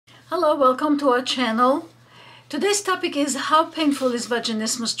Hello, welcome to our channel. Today's topic is how painful is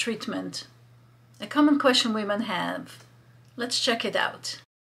vaginismus treatment? A common question women have. Let's check it out.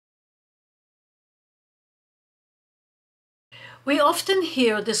 We often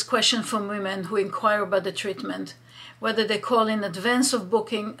hear this question from women who inquire about the treatment, whether they call in advance of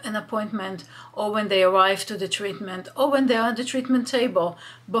booking an appointment or when they arrive to the treatment or when they are at the treatment table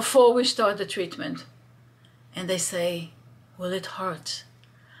before we start the treatment. And they say, will it hurt?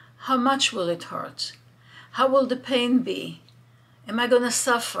 How much will it hurt? How will the pain be? Am I going to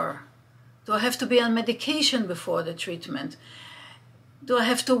suffer? Do I have to be on medication before the treatment? Do I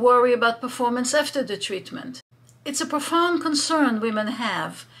have to worry about performance after the treatment? It's a profound concern women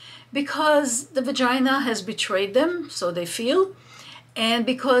have because the vagina has betrayed them, so they feel, and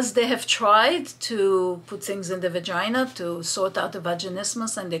because they have tried to put things in the vagina to sort out the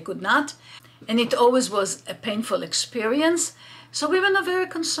vaginismus and they could not, and it always was a painful experience. So women are very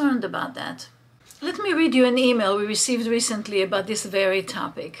concerned about that. Let me read you an email we received recently about this very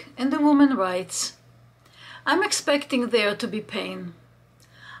topic. And the woman writes, I'm expecting there to be pain.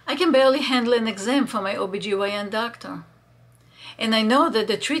 I can barely handle an exam for my OBGYN doctor. And I know that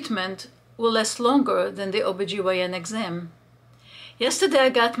the treatment will last longer than the OBGYN exam. Yesterday I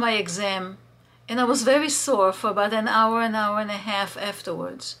got my exam and I was very sore for about an hour and a half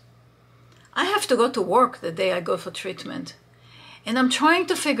afterwards. I have to go to work the day I go for treatment. And I'm trying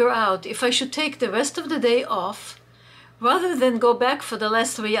to figure out if I should take the rest of the day off rather than go back for the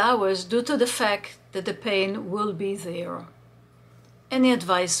last 3 hours due to the fact that the pain will be there. Any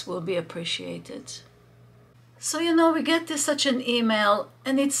advice will be appreciated. So, we get such an email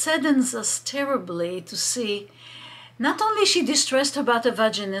and it saddens us terribly to see not only is she distressed about the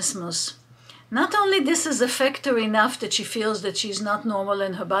vaginismus, not only this is a factor enough that she feels that she's not normal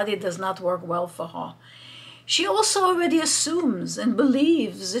and her body does not work well for her. She also already assumes and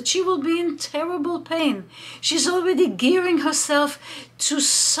believes that she will be in terrible pain. She's already gearing herself to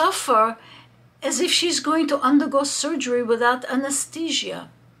suffer as if she's going to undergo surgery without anesthesia.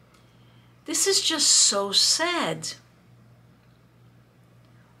 This is just so sad.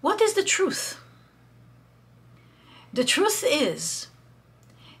 What is the truth? The truth is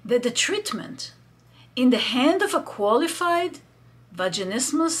that the treatment in the hand of a qualified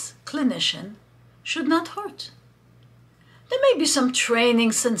vaginismus clinician should not hurt. There may be some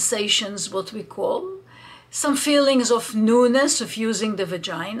training sensations, what we call, some feelings of newness of using the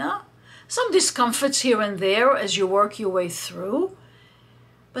vagina, some discomforts here and there as you work your way through,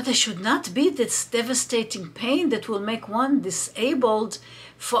 but there should not be this devastating pain that will make one disabled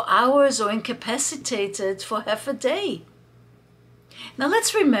for hours or incapacitated for half a day. Now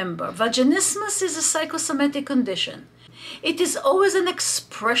let's remember, vaginismus is a psychosomatic condition. It is always an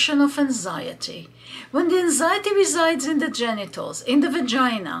expression of anxiety. When the anxiety resides in the genitals, in the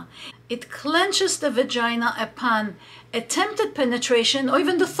vagina, it clenches the vagina upon attempted penetration or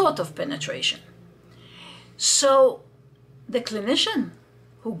even the thought of penetration. So the clinician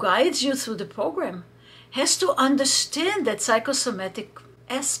who guides you through the program has to understand that psychosomatic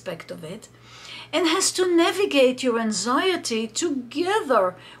aspect of it and has to navigate your anxiety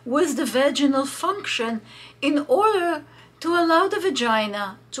together with the vaginal function in order to allow the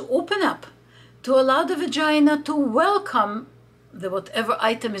vagina to open up, to allow the vagina to welcome whatever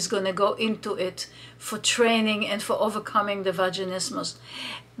item is going to go into it for training and for overcoming the vaginismus.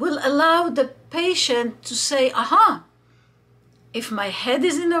 Will allow the patient to say, aha, if my head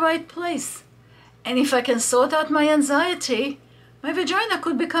is in the right place and if I can sort out my anxiety, my vagina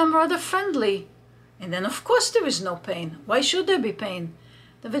could become rather friendly. And then of course there is no pain. Why should there be pain?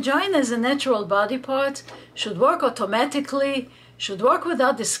 The vagina is a natural body part, should work automatically, should work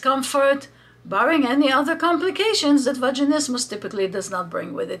without discomfort, barring any other complications that vaginismus typically does not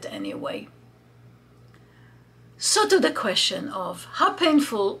bring with it anyway. So to the question of how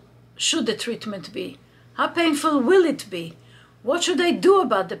painful should the treatment be? How painful will it be? What should I do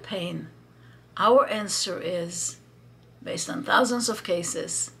about the pain? Our answer is, based on thousands of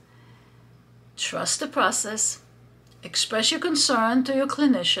cases, trust the process. Express your concern to your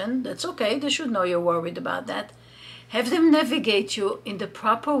clinician. That's okay. They should know you're worried about that. Have them navigate you in the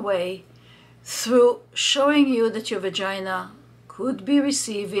proper way through showing you that your vagina could be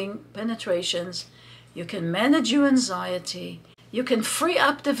receiving penetrations. You can manage your anxiety. You can free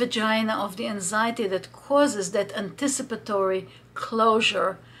up the vagina of the anxiety that causes that anticipatory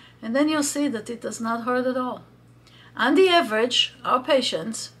closure. And then you'll see that it does not hurt at all. On the average, our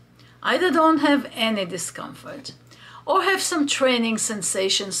patients either don't have any discomfort or have some training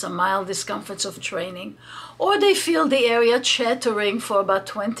sensations, some mild discomforts of training, or they feel the area chattering for about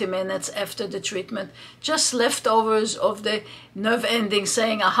 20 minutes after the treatment, just leftovers of the nerve ending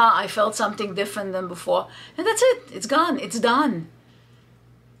saying, aha, I felt something different than before, and that's it, it's gone, it's done.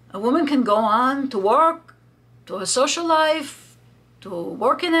 A woman can go on to work, to her social life, to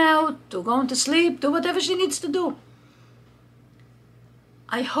working out, to going to sleep, do whatever she needs to do.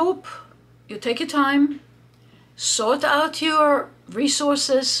 I hope you take your time, sort out your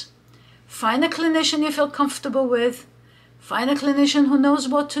resources, find a clinician you feel comfortable with, find a clinician who knows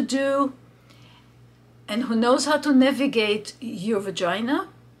what to do and who knows how to navigate your vagina,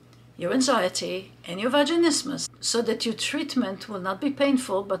 your anxiety, and your vaginismus, so that your treatment will not be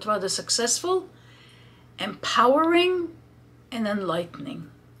painful, but rather successful, empowering, and enlightening.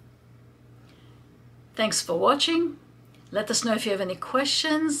 Thanks for watching. Let us know if you have any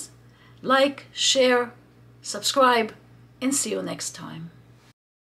questions. Like, share, subscribe, and see you next time.